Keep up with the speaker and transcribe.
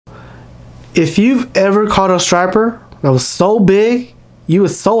If you've ever caught a striper that was so big, you were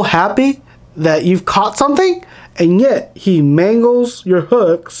so happy that you've caught something, and yet he mangles your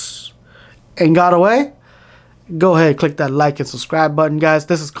hooks and got away, go ahead, click that like and subscribe button, guys.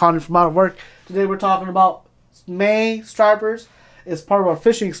 This is Connor from Out of Work. Today we're talking about May stripers. It's part of our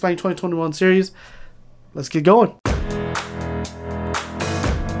Fishing Explained 2021 series. Let's get going.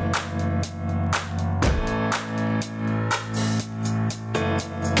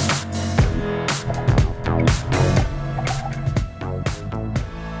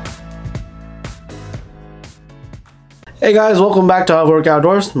 Hey guys, welcome back to Out of Work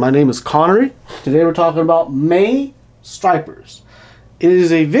Outdoors. My name is Connery. Today we're talking about May stripers. It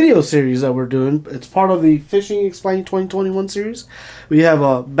is a video series that we're doing. It's part of the Fishing Explained 2021 series. We have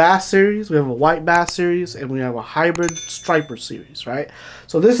a bass series, we have a white bass series, and we have a hybrid striper series, right?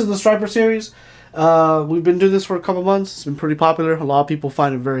 So this is the striper series. We've been doing this for a couple months. It's been pretty popular. A lot of people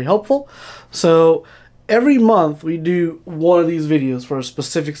find it very helpful. So every month we do one of these videos for a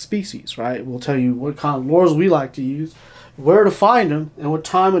specific species, right? We'll tell you what kind of lures we like to use, where to find them, and what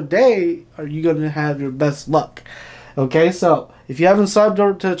time of day are you going to have your best luck. Okay, so if you haven't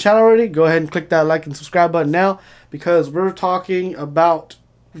subbed to the channel already, go ahead and click that like and subscribe button now, because we're talking about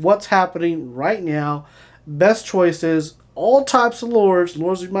what's happening right now, best choices, all types of lures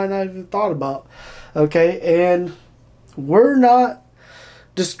you might not even thought about. Okay, and we're not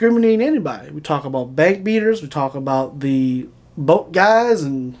discriminating anybody. We talk about bank beaters, we talk about the boat guys,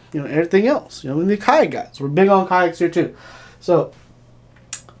 and everything else. And the kayak guys. We're big on kayaks here too. So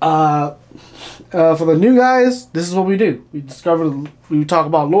for the new guys, this is what we do. We talk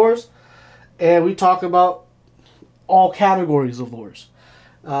about lures, and we talk about all categories of lures.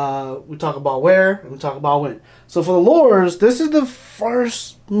 We talk about where, and we talk about when. So for the lures, this is the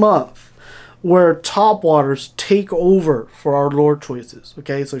first month where topwaters take over for our lure choices.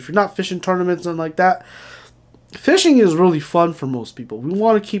 Okay, so if you're not fishing tournaments and like that, fishing is really fun for most people. We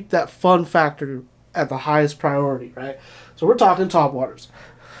want to keep that fun factor at the highest priority, right? So we're talking topwaters.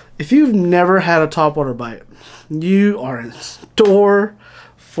 If you've never had a topwater bite, you are in store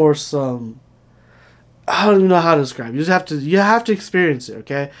for some, I don't even know how to describe it. You have to experience it,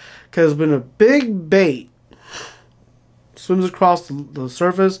 okay? Because when a big bait swims across the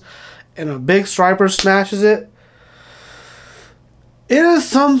surface and a big striper smashes it, it is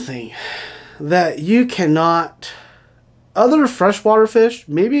something that you cannot, other freshwater fish,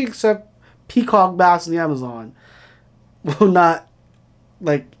 maybe except peacock bass in the Amazon, will not,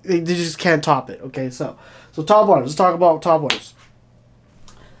 like, they just can't top it. Okay, so topwaters. Let's talk about topwaters.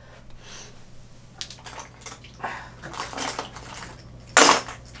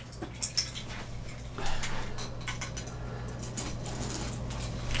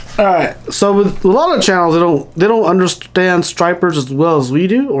 Alright, so with a lot of channels, they don't understand stripers as well as we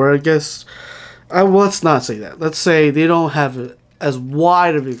do, or I guess, well, let's not say that. Let's say they don't have as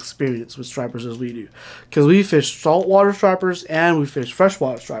wide of experience with stripers as we do, because we fish saltwater stripers and we fish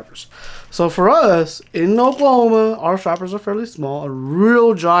freshwater stripers. So for us in Oklahoma, our stripers are fairly small. A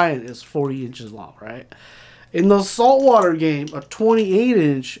real giant is 40 inches long, right? In the saltwater game, a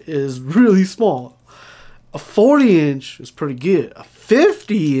 28-inch is really small. A 40-inch is pretty good. A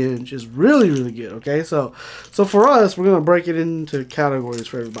 50-inch is really, really good. Okay, so for us, we're gonna break it into categories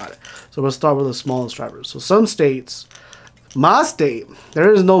for everybody. So we'll start with the smallest stripers. So some states, my state,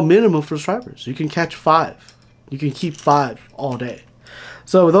 there is no minimum for stripers. You can catch 5. You can keep 5 all day.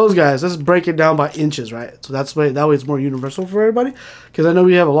 So with those guys, let's break it down by inches, right? So that way it's more universal for everybody. Because I know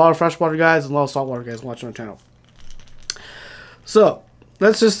we have a lot of freshwater guys and a lot of saltwater guys watching our channel. So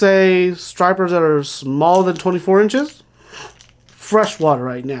let's just say stripers that are smaller than 24 inches. Freshwater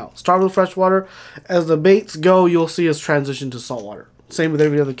right now. Start with freshwater. As the baits go, you'll see us transition to saltwater. Same with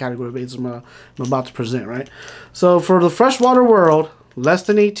every other category of baits I'm about to present, right? So for the freshwater world, less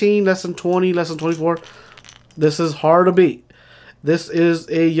than 18, less than 20, less than 24, this is hard to beat. This is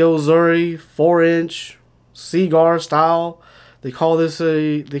a Yozuri 4-inch Seagar style. They call this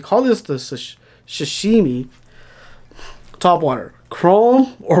the sashimi topwater.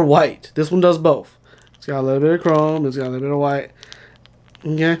 Chrome or white. This one does both. It's got a little bit of chrome. It's got a little bit of white.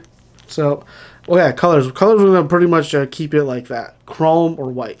 Okay. So, well, yeah, colors. Colors, we're going to pretty much keep it like that. Chrome or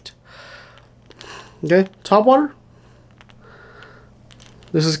white. Okay. Topwater.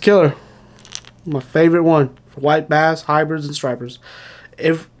 This is killer. My favorite one for white bass, hybrids, and stripers.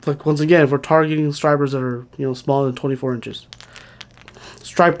 Once again, if we're targeting stripers that are, smaller than 24 inches.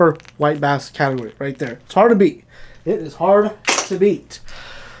 Striper, white bass category right there. It's hard to beat. It is hard to beat.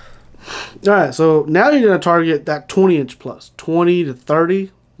 Alright, so now you're going to target that 20-inch plus. 20 to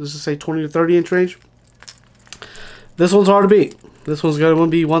 30. Let's just say 20 to 30 inch range. This one's hard to beat. This one's going to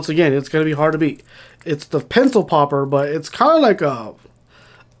be, once again, it's going to be hard to beat. It's the pencil popper, but it's kind of like a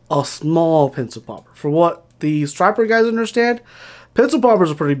small pencil popper. For what the striper guys understand, pencil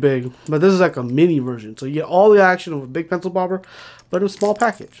poppers are pretty big, but this is like a mini version. So you get all the action of a big pencil popper, but in a small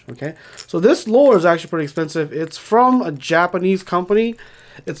package, okay? So this lure is actually pretty expensive. It's from a Japanese company.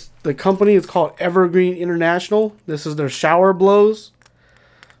 The company is called Evergreen International. This is their shower blows.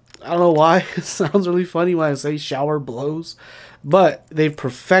 I don't know why. It sounds really funny when I say shower blows, but they've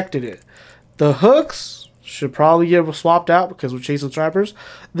perfected it. The hooks should probably get swapped out because we're chasing stripers.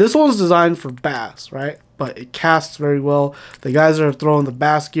 This one's designed for bass, right? But it casts very well. The guys that are throwing the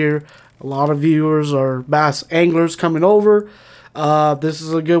bass gear, a lot of viewers are bass anglers coming over. This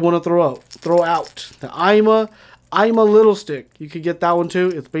is a good one to throw out. The IMA little stick. You could get that one too.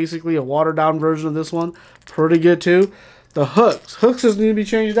 It's basically a watered down version of this one. Pretty good too. The hooks. Hooks just need to be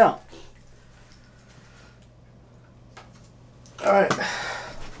changed out. Alright.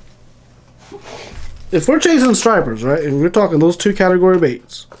 If we're chasing stripers, right, and we're talking those two category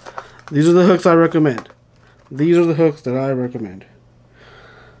baits, these are the hooks I recommend. These are the hooks that I recommend.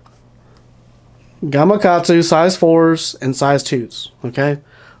 Gamakatsu size 4s and size 2s. Okay?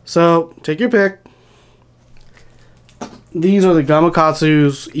 So, take your pick. These are the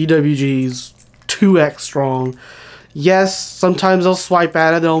Gamakatsu's EWGs, 2x strong. Yes, sometimes they'll swipe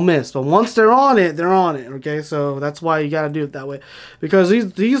at it, they'll miss. But once they're on it, they're on it. Okay? So, that's why you got to do it that way. Because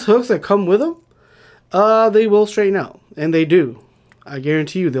these hooks that come with them, they will straighten out. And they do. I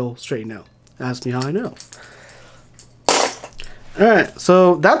guarantee you they'll straighten out. Ask me how I know. Alright,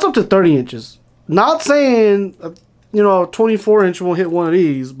 so that's up to 30 inches. Not saying, you know, a 24-inch won't hit one of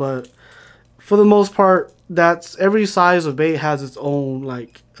these, but for the most part, that's every size of bait has its own,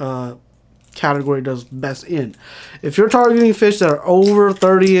 like, category it does best in. If you're targeting fish that are over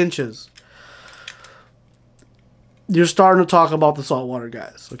 30 inches, you're starting to talk about the saltwater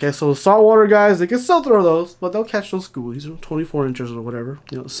guys. Okay, so the saltwater guys, they can still throw those, but they'll catch those schoolies, 24 inches or whatever.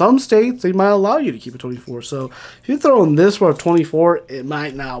 You know, some states, they might allow you to keep it 24. So if you're throwing this for a 24, it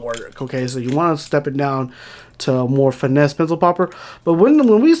might not work. Okay, so you want to step it down to a more finesse pencil popper. But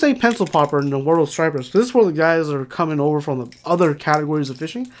when we say pencil popper in the world of stripers, this is where the guys are coming over from the other categories of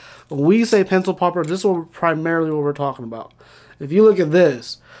fishing. When we say pencil popper, this is primarily what we're talking about. If you look at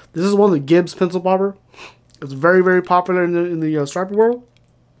this is one of the Gibbs pencil popper. It's very, very popular in the striper world.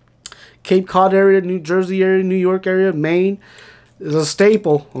 Cape Cod area, New Jersey area, New York area, Maine is a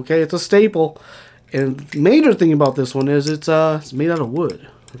staple. Okay, it's a staple. And the major thing about this one is it's made out of wood.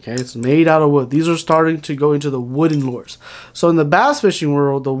 Okay, it's made out of wood. These are starting to go into the wooden lures. So in the bass fishing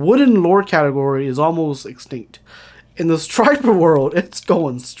world, the wooden lure category is almost extinct. In the striper world, it's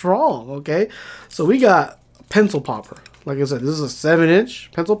going strong. Okay, so we got pencil popper. Like I said, this is a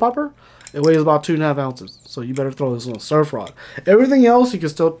 7-inch pencil popper. It weighs about 2.5 ounces, so you better throw this on a surf rod. Everything else, you can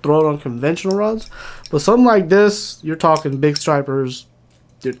still throw it on conventional rods, but something like this, you're talking big stripers,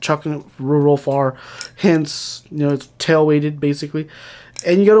 you're chucking it real far, hence, you know, it's tail weighted, basically,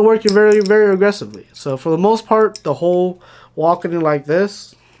 and you got to work it very, very aggressively. So for the most part, the whole walking it like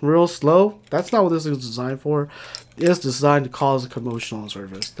this, real slow, that's not what this is designed for. It's designed to cause a commotion on the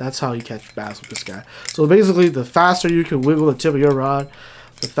surface. That's how you catch bass with this guy. So basically, the faster you can wiggle the tip of your rod,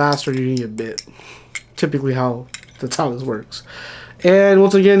 the faster you can get bit. Typically that's how this works. And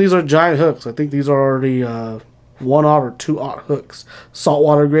once again, these are giant hooks. I think these are already 1/0 or 2/0 hooks.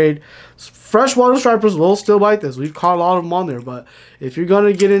 Saltwater grade. Freshwater stripers will still bite this. We've caught a lot of them on there. But if you're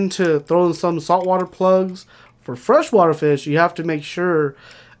going to get into throwing some saltwater plugs for freshwater fish, you have to make sure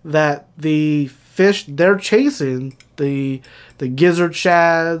that the fish they're chasing, the gizzard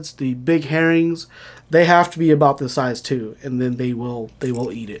shads, the big herrings, they have to be about this size too, and then they will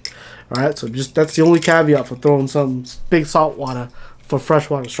eat it. All right, so just that's the only caveat for throwing some big saltwater for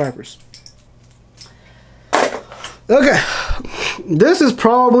freshwater stripers. Okay, this is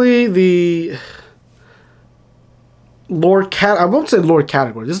probably the lure I won't say lure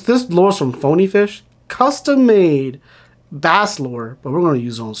category. This lure's from Phony Fish, custom made bass lure, but we're going to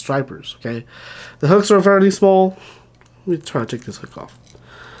use it on stripers. Okay, the hooks are fairly small. Let me try to take this hook off.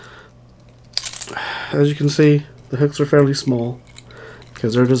 As you can see, the hooks are fairly small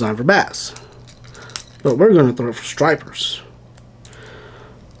because they're designed for bass. But we're going to throw it for stripers.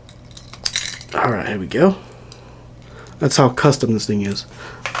 Alright, here we go. That's how custom this thing is.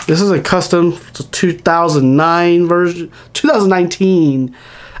 This is a custom 2009 version, 2019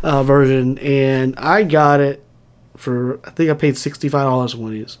 version, and I got it for, I think I paid $65 for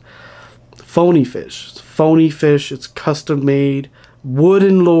one of these. Phony Fish. It's Phony Fish. It's custom made,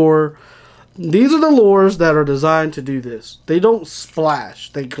 wooden lure. These are the lures that are designed to do this. They don't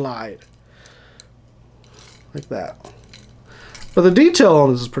splash, they glide. Like that. But the detail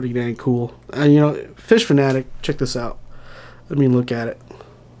on this is pretty dang cool. And, you know, Fish Fanatic, check this out. Let me look at it.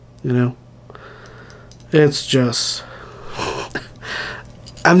 You know, it's just...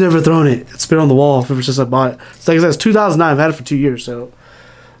 I've never thrown it. It's been on the wall ever since I bought it. It's like I said, it's 2009. I've had it for 2 years, so...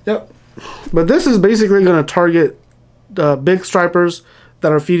 Yep. But this is basically going to target big stripers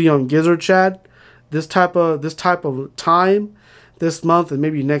that are feeding on gizzard shad. This type of time, this month and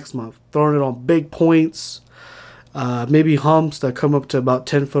maybe next month. Throwing it on big points, maybe humps that come up to about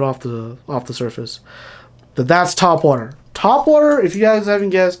 10 foot off the surface. But that's topwater. Topwater, if you guys haven't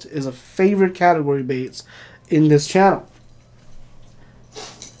guessed, is a favorite category baits in this channel.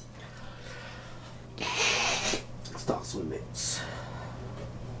 Stock swim baits.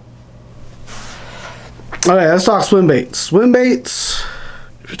 Alright, let's talk swim baits. Swim baits,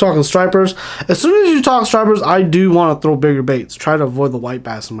 if you're talking stripers, as soon as you talk stripers, I do want to throw bigger baits. Try to avoid the white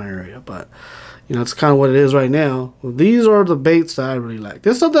bass in my area, but you know, it's kind of what it is right now. Well, these are the baits that I really like.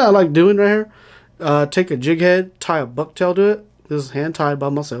 This is something I like doing right here. Take a jig head, tie a bucktail to it. This is hand tied by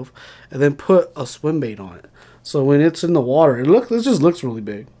myself, and then put a swim bait on it. So when it's in the water, it just looks really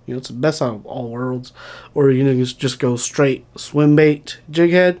big. You know, it's the best out of all worlds. Or you know, you just go straight swim bait jig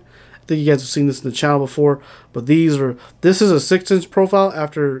head. I think you guys have seen this in the channel before, but this is a 6-inch profile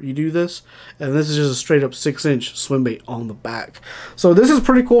after you do this, and this is just a straight up 6-inch swim bait on the back. So this is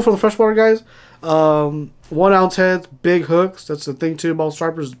pretty cool for the freshwater guys. 1 ounce heads, big hooks. That's the thing too about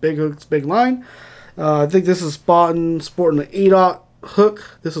stripers, big hooks, big line. I think this is sporting an 8/0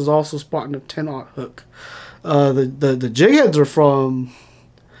 hook. This is also sporting a 10/0 hook. The jig heads are from,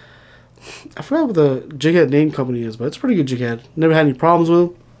 I forgot what the jig head name company is, but it's a pretty good jig head. Never had any problems with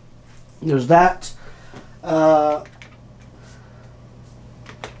them. There's that. Don't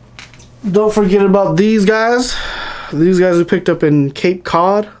forget about these guys. These guys we picked up in Cape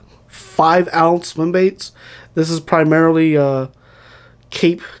Cod. 5-ounce swim baits. This is primarily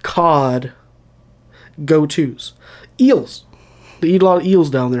Cape Cod go-tos. Eels. They eat a lot of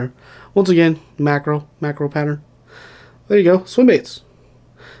eels down there. Once again, macro pattern. There you go, swim baits.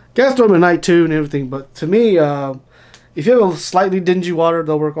 Guys throw them at night too and everything, but to me, if you have a slightly dingy water,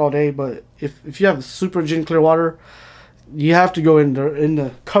 they'll work all day. But if you have super gin clear water, you have to go in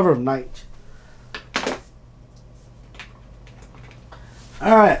the cover of night.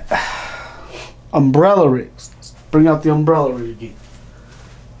 All right, umbrella rigs. Let's bring out the umbrella rig again.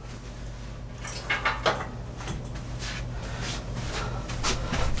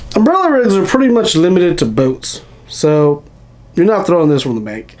 Umbrella rigs are pretty much limited to boats, so you're not throwing this from the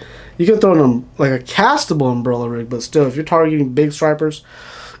bank. You can throw them like a castable umbrella rig, but still, if you're targeting big stripers,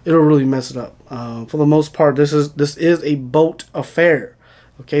 it'll really mess it up. For the most part, this is a boat affair.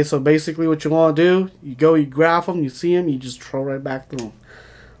 Okay, so basically, what you want to do, you graph them, you see them, you just throw right back through them.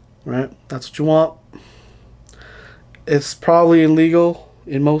 Right, that's what you want. It's probably illegal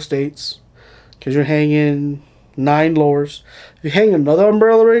in most states because you're hanging 9 lures. If you hang another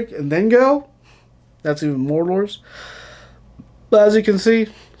umbrella rig and then go, that's even more lures. But as you can see,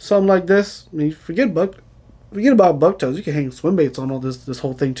 something like this, I mean, forget about bucktails. You can hang swim baits on all this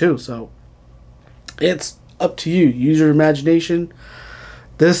whole thing too. So it's up to you. Use your imagination.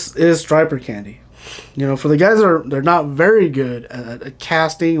 This is striper candy. You know, for the guys that they're not very good at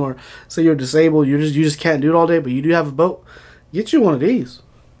casting, or say you're disabled, you just can't do it all day, but you do have a boat, get you one of these.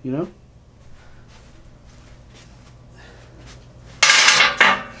 You know.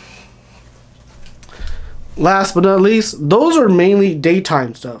 Last but not least, those are mainly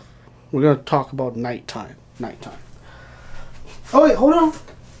daytime stuff. We're gonna talk about nighttime. Oh wait, hold on.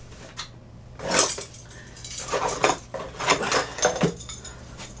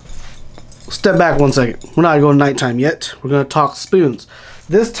 Step back 1 second. We're not going nighttime yet. We're gonna talk spoons.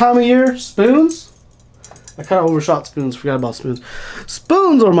 This time of year, spoons. I kind of overshot spoons. Forgot about spoons.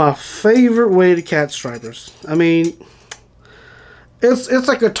 Spoons are my favorite way to catch stripers. I mean, it's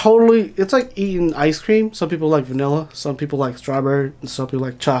like it's like eating ice cream. Some people like vanilla, some people like strawberry, and some people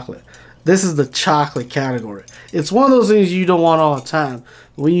like chocolate. This is the chocolate category. It's one of those things you don't want all the time.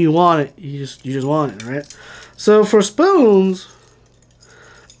 When you want it, you just want it, right? So for spoons,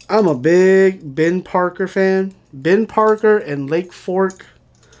 I'm a big Ben Parker fan. Ben Parker and Lake Fork.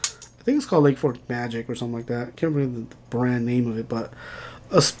 I think it's called Lake Fork Magic or something like that. I can't remember the brand name of it, but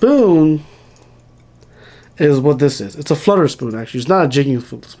a spoon is what this is. It's a flutter spoon, actually. It's not a jigging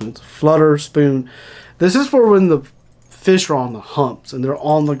spoon. It's a flutter spoon. This is for when the fish are on the humps and they're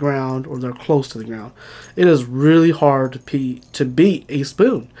on the ground or they're close to the ground. It is really hard to beat a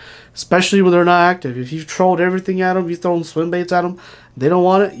spoon, especially when they're not active. If you've trolled everything at them, you've thrown swim baits at them, they don't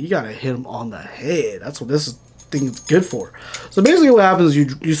want it, you got to hit them on the head. That's what this thing is good for. So basically what happens is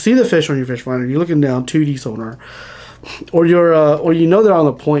you see the fish on your fish finder, you're looking down 2D sonar, or you're or you know they're on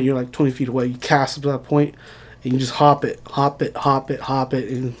the point, you're like 20 feet away, you cast up to that point and you just hop it,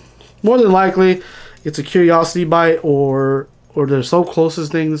 and more than likely it's a curiosity bite, or they're so close to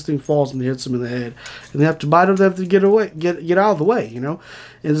this thing falls and hits them in the head, and they have to bite them, they have to get away, get out of the way, you know.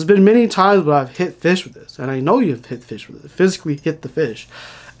 And there's been many times where I've hit fish with this, and I know you've hit fish with it, physically hit the fish,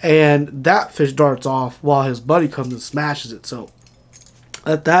 and that fish darts off while his buddy comes and smashes it. So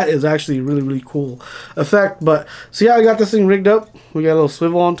that is actually a really, really cool effect. But see how I got this thing rigged up? We got a little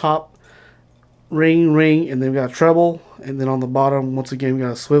swivel on top, ring, and then we got a treble, and then on the bottom, once again, we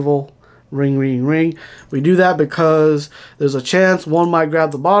got a swivel, ring. We do that because there's a chance one might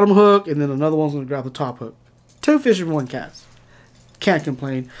grab the bottom hook, and then another one's going to grab the top hook. 2 fish in 1 cast. Can't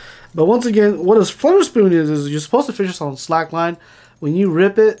complain. But once again, what a flutter spoon is you're supposed to fish this on slack line. When you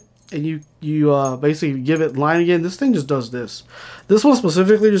rip it and you basically give it line again, this thing just does this. This one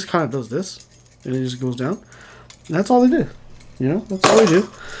specifically just kind of does this, and it just goes down. And that's all they do. You know, that's all they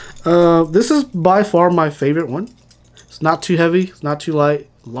do. This is by far my favorite one. It's not too heavy. It's not too light.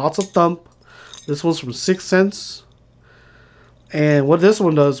 Lots of thump. This one's from 6 cents. And what this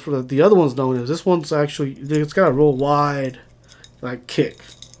one does for the other ones don't is this one's actually, it's got a real wide like kick.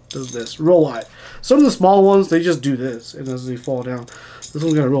 Does this real wide. Some of the small ones, they just do this, and as they fall down, this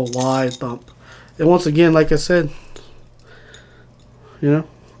one's got a real wide thump. And once again, like I said, you know,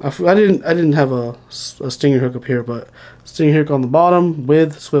 I didn't have a stinger hook up here, but stinger hook on the bottom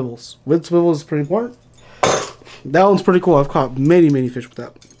with swivels. With swivels is pretty important. That one's pretty cool. I've caught many fish with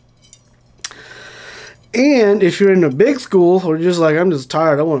that. And if you're in a big school, or just like, I'm just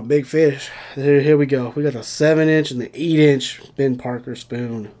tired, I want a big fish, here we go. We got the 7-inch and the 8-inch Ben Parker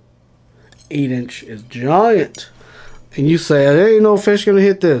spoon. 8-inch is giant. And you say, there ain't no fish gonna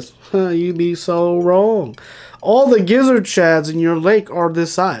hit this. You'd be so wrong. All the gizzard shads in your lake are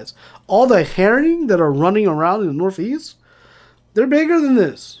this size. All the herring that are running around in the Northeast, they're bigger than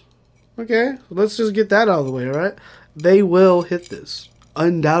this. Okay, let's just get that out of the way, all right? They will hit this.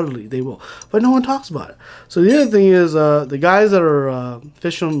 Undoubtedly, they will. But no one talks about it. So the other thing is, the guys that are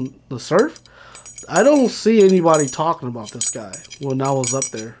fishing the surf, I don't see anybody talking about this guy when I was up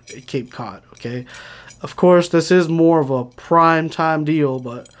there at Cape Cod, okay? Of course, this is more of a prime time deal,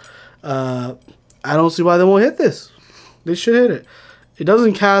 but I don't see why they won't hit this. They should hit it. It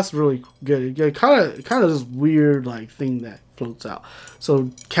doesn't cast really good. It kind of this weird like thing that floats out.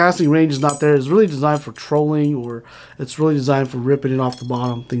 So casting range is not there. It's really designed for trolling, or it's really designed for ripping it off the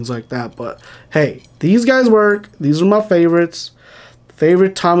bottom, things like that. But hey, these guys work. These are my favorites.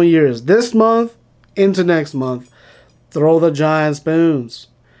 Favorite time of year is this month into next month. Throw the giant spoons.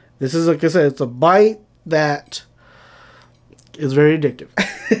 This is, like I said, it's a bite that is very addictive.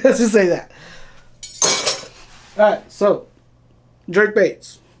 Let's just say that. Alright, so jerk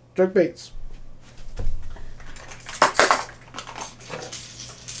baits. Jerk baits.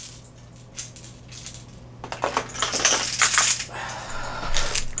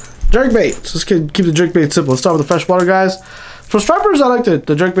 Jerk baits. Let's keep the jerk bait simple. Let's start with the freshwater guys. For stripers, I like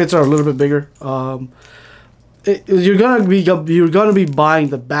the jerk baits are a little bit bigger. You're gonna be buying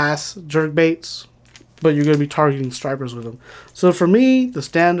the bass jerk baits, but you're gonna be targeting stripers with them. So for me, the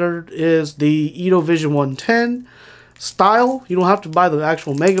standard is the Edo Vision 110 style. You don't have to buy the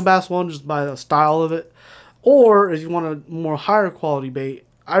actual Mega Bass one, just buy the style of it. Or if you want a more higher quality bait,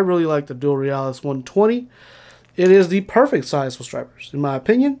 I really like the Dual Realis 120. It is the perfect size for stripers, in my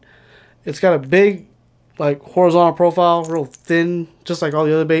opinion. It's got a big, like, horizontal profile, real thin, just like all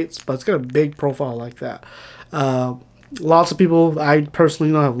the other baits, but it's got a big profile like that. Lots of people, I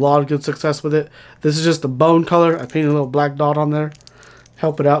personally know, have a lot of good success with it. This is just the bone color. I painted a little black dot on there.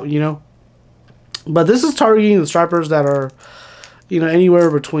 Help it out, you know. But this is targeting the stripers that are, you know,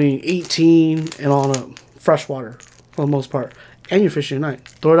 anywhere between 18 and on up. Freshwater, for the most part. And you're fishing at night.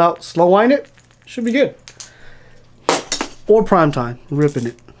 Throw it out, slow wind it, should be good. Or prime time, ripping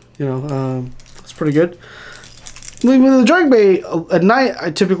it. You know, it's pretty good. With the jerk bait, at night, I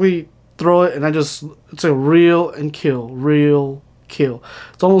typically throw it and it's a reel and kill. Reel, kill.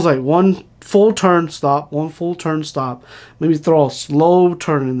 It's almost like one full turn, stop, one full turn, stop. Maybe throw a slow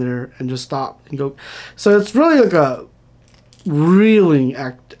turn in there and just stop and go. So it's really like a reeling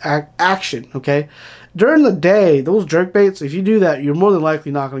action, okay? During the day, those jerk baits, if you do that, you're more than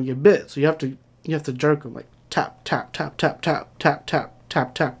likely not going to get bit. So you have to jerk them like tap, tap, tap, tap, tap, tap, tap,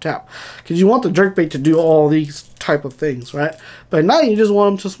 tap, tap, tap. Because you want the jerk bait to do all these type of things, right? But at night, you just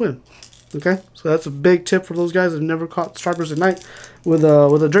want them to swim. Okay? So that's a big tip for those guys that have never caught stripers at night with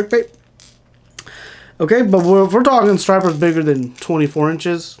a jerk bait. Okay, but if we're talking stripers bigger than 24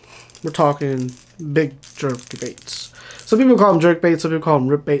 inches, we're talking big jerk baits. Some people call them jerk baits, some people call them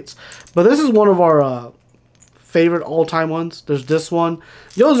rip baits. But this is one of our favorite all-time ones. There's this one.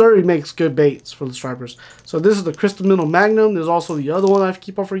 Yours already makes good baits for the stripers. So this is the Crystal Minnow Magnum. There's also the other one I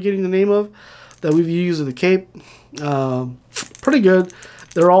keep on forgetting the name of that we've used in the Cape. Pretty good.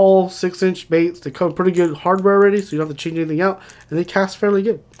 They're all 6-inch baits. They come pretty good hardware already, so you don't have to change anything out. And they cast fairly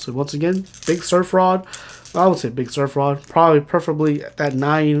good. So once again, big surf rod. I would say big surf rod. Probably preferably at that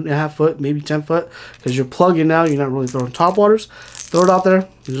 9.5 foot, maybe 10 foot. Because you're plugging now, you're not really throwing top waters. Throw it out there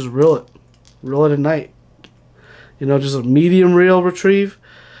and just reel it. Reel it at night. You know, just a medium reel retrieve.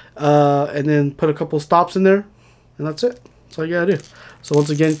 And then put a couple stops in there. And that's it. That's all you gotta do. So once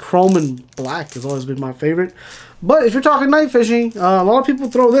again, chrome and black has always been my favorite. But if you're talking night fishing, a lot of people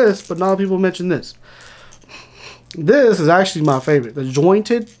throw this, but not a lot of people mention this. This is actually my favorite. The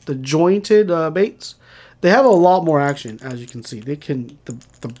jointed baits. They have a lot more action, as you can see. They can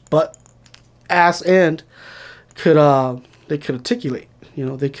the butt, ass end could they could articulate. You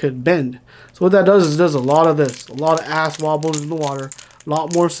know, they could bend. So what that does is it does a lot of this, a lot of ass wobbles in the water, a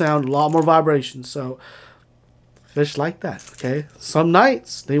lot more sound, a lot more vibration. So fish like that. Okay, some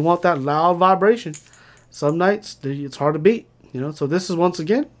nights they want that loud vibration. Some nights it's hard to beat. You know, so this is once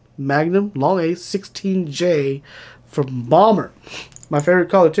again Magnum Long A 16J from Bomber. My favorite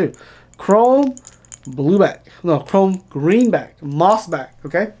color too. Chrome blueback. No, chrome greenback. Mossback.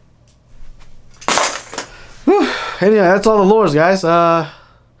 Okay. Whew. Anyway, that's all the lures, guys.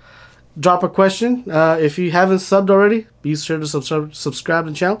 Drop a question. If you haven't subbed already, be sure to subscribe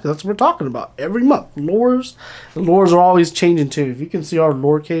to the channel, because that's what we're talking about every month. Lures. The lures are always changing too. If you can see our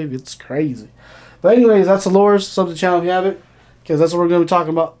lure cave, it's crazy. But anyways, that's the lures. Sub to the channel if you haven't, because that's what we're going to be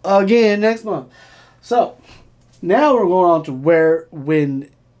talking about again next month. So now we're going on to where,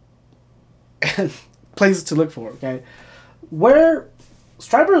 when, and places to look for. Okay, where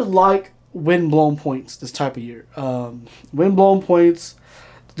stripers like wind-blown points this type of year. Wind-blown points.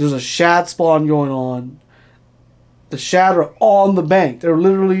 There's a shad spawn going on. The shad are on the bank. They're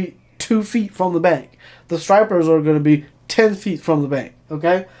literally 2 feet from the bank. The stripers are going to be 10 feet from the bank.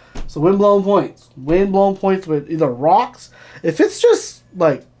 Okay? So wind-blown points. Wind-blown points with either rocks. If it's just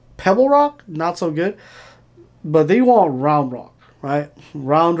like pebble rock, not so good. But they want round rock, right?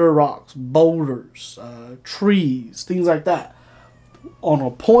 Rounder rocks, boulders, trees, things like that. On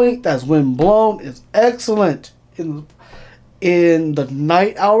a point that's wind-blown is excellent in the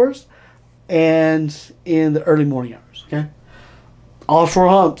night hours and in the early morning hours. Okay, offshore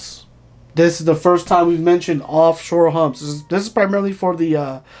humps. This is the first time we've mentioned offshore humps. This is primarily for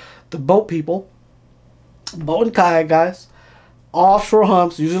the boat people, boat and kayak guys. Offshore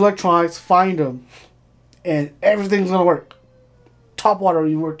humps. Use electronics. Find them, and everything's gonna work. Top water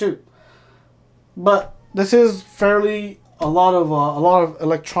will work too. But this is fairly a lot of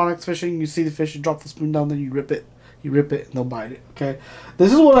electronics fishing. You see the fish, you drop the spoon down, then you rip it. You rip it and they'll bite it. Okay,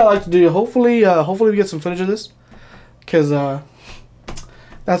 this is what I like to do. Hopefully we get some footage of this, because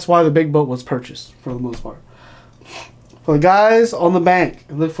that's why the big boat was purchased for the most part. For the guys on the bank,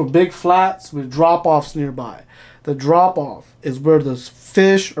 look for big flats with drop-offs nearby. The drop-off is where the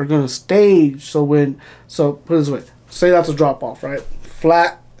fish are going to stage. So put it this way. Say that's a drop-off, right?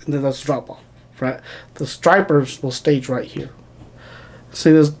 Flat, and then that's a drop-off, right? The stripers will stage right here.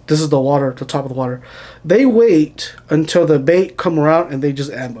 See, this is the water, the top of the water. They wait until the bait come around and they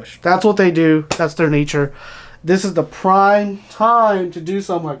just ambush. That's what they do. That's their nature. This is the prime time to do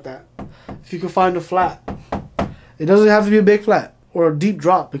something like that. If you can find a flat. It doesn't have to be a big flat or a deep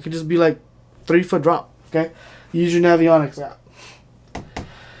drop. It could just be like 3-foot drop. Okay? Use your Navionics app.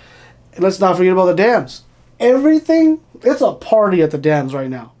 And let's not forget about the dams. Everything, it's a party at the dams right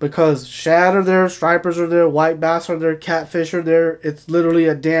now, because shad are there, stripers are there, white bass are there, catfish are there. It's literally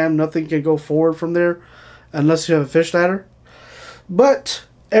a dam. Nothing can go forward from there unless you have a fish ladder. But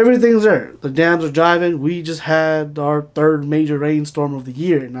everything's there. The dams are jiving. We just had our 3rd major rainstorm of the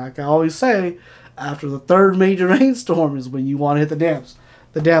year, and like I always say, after the 3rd major rainstorm is when you want to hit the dams.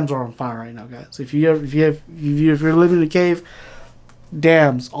 The dams are on fire right now, guys. If you're living in a cave,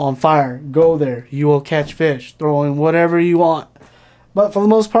 dams on fire. Go there. You will catch fish. Throw in whatever you want. But for the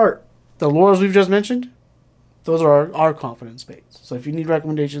most part, the lures we've just mentioned, those are our confidence baits. So if you need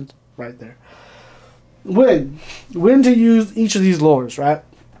recommendations, right there. When to use each of these lures, right?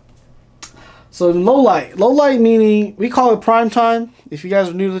 So in low light meaning, we call it prime time. If you guys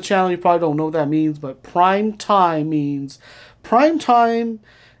are new to the channel, you probably don't know what that means, but prime time means, prime time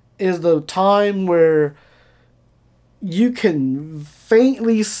is the time where you can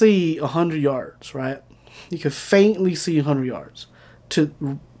faintly see 100 yards, right? You can faintly see 100 yards to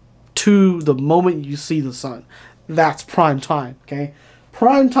the moment you see the sun. That's prime time, okay?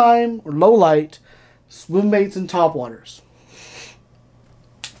 Prime time or low light, swim baits and top waters.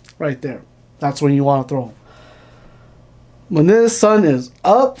 Right there. That's when you want to throw them. When the sun is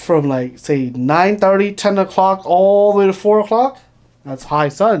up from like say 9:30, 10 o'clock all the way to 4 o'clock, that's high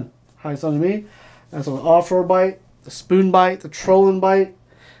sun. High sun to me. That's an offshore bite, the spoon bite, the trolling bite.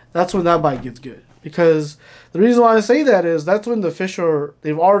 That's when that bite gets good. Because the reason why I say that is that's when the fish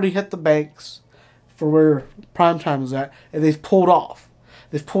they've already hit the banks for where prime time is at, and they've pulled off.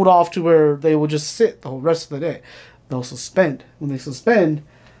 They've pulled off to where they will just sit the whole rest of the day. They'll suspend. When they suspend,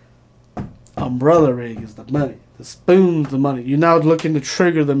 umbrella rig is the money. The spoon's the money. You're now looking to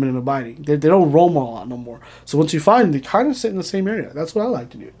trigger them into biting. They don't roam a lot no more. So once you find them, they kind of sit in the same area. That's what I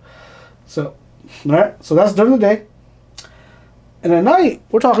like to do. So, alright. So that's during the day. And at night,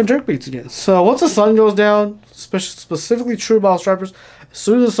 we're talking jerkbaits again. So once the sun goes down, specifically true about stripers, as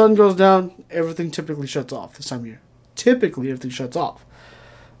soon as the sun goes down, everything typically shuts off this time of year. Typically, everything shuts off.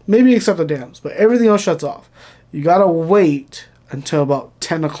 Maybe except the dams, but everything else shuts off. You gotta wait until about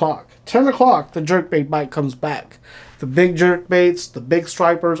 10 o'clock. 10 o'clock, the jerkbait bite comes back. The big jerkbaits, the big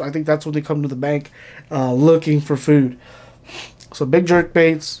stripers, I think that's when they come to the bank looking for food. So big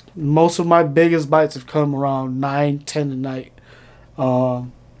jerkbaits, most of my biggest bites have come around 9, 10 at night.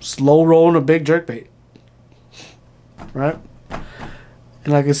 Slow rolling a big jerkbait. Right?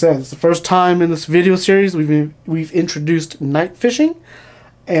 And like I said, it's the first time in this video series we've introduced night fishing.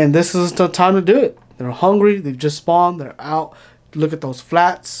 And this is the time to do it. They're hungry. They've just spawned. They're out. Look at those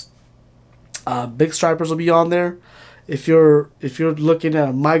flats. Big stripers will be on there. If you're looking at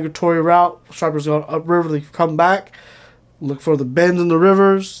a migratory route, stripers go upriver. They come back. Look for the bends in the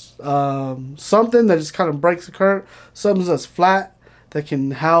rivers. Something that just kind of breaks the current. Something that's flat that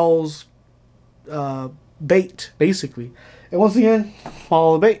can house bait, basically. And once again,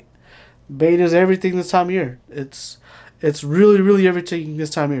 follow the bait. Bait is everything this time of year. It's really, really everything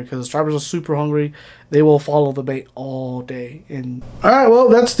this time of year because the stripers are super hungry. They will follow the bait all day. And all right, well,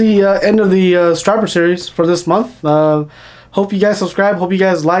 that's the end of the striper series for this month. Hope you guys subscribe. Hope you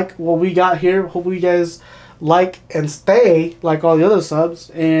guys like what we got here. Hope you guys like and stay like all the other subs.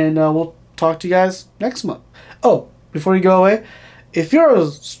 And we'll talk to you guys next month. Oh, before you go away, if you're a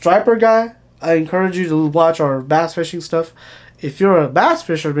striper guy, I encourage you to watch our bass fishing stuff. If you're a bass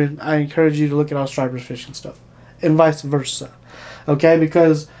fisherman, I encourage you to look at our stripers fishing stuff. And vice versa. Okay,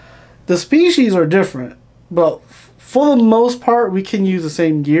 because the species are different, but for the most part we can use the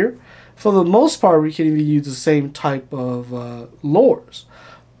same gear. For the most part we can even use the same type of lures,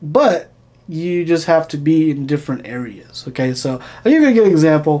 but you just have to be in different areas. Okay, so I'll give you a good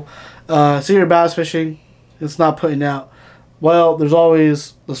example. So you're bass fishing, it's not putting out. Well, there's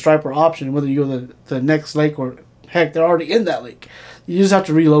always the striper option, whether you go to the next lake or heck, they're already in that lake. You just have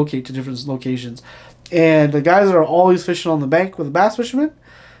to relocate to different locations. And the guys that are always fishing on the bank with the bass fishermen,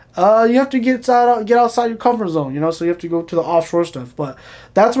 you have to get outside your comfort zone, you know, so you have to go to the offshore stuff. But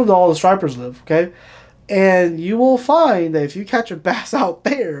that's where all the stripers live, okay? And you will find that if you catch a bass out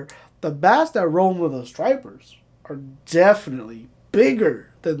there, the bass that roam with the stripers are definitely bigger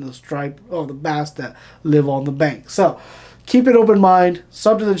than the bass that live on the bank. So keep an open mind,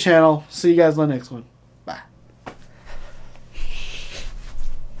 sub to the channel. See you guys on the next one.